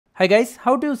Hi guys,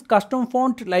 how to use custom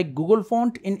font like Google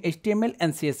font in HTML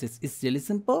and CSS? It's really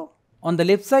simple. On the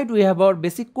left side we have our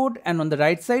basic code and on the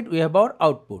right side we have our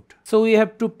output. So we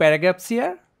have two paragraphs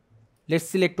here. Let's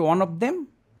select one of them.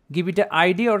 Give it an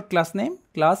ID or class name.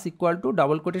 Class equal to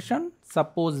double quotation.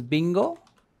 Suppose bingo.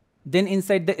 Then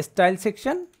inside the style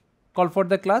section, call for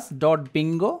the class dot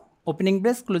bingo. Opening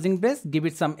brace, closing brace, give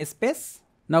it some space.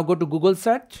 Now go to Google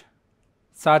search.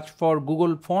 Search for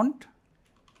Google font.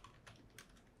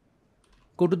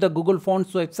 Go to the Google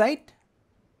Fonts website.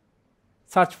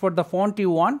 Search for the font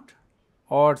you want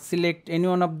or select any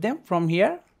one of them from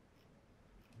here.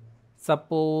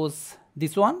 Suppose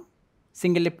this one.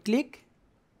 Single left click.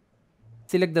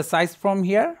 Select the size from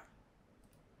here.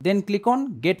 Then click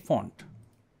on Get Font.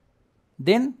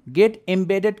 Then Get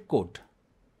Embedded Code.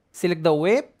 Select the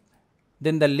web.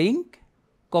 Then the link.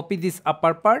 Copy this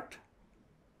upper part.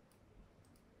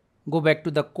 Go back to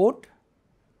the code.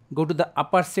 Go to the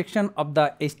upper section of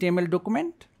the HTML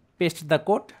document. Paste the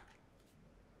code.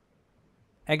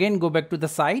 Again go back to the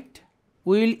site.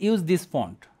 We will use this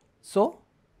font. So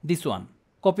this one.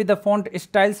 Copy the font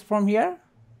styles from here.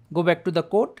 Go back to the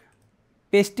code.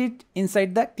 Paste it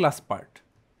inside the class part.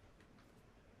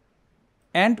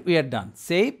 And we are done.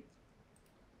 Save.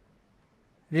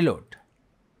 Reload.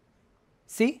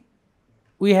 See,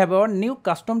 we have our new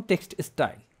custom text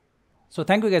style. So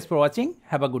thank you guys for watching.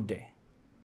 Have a good day.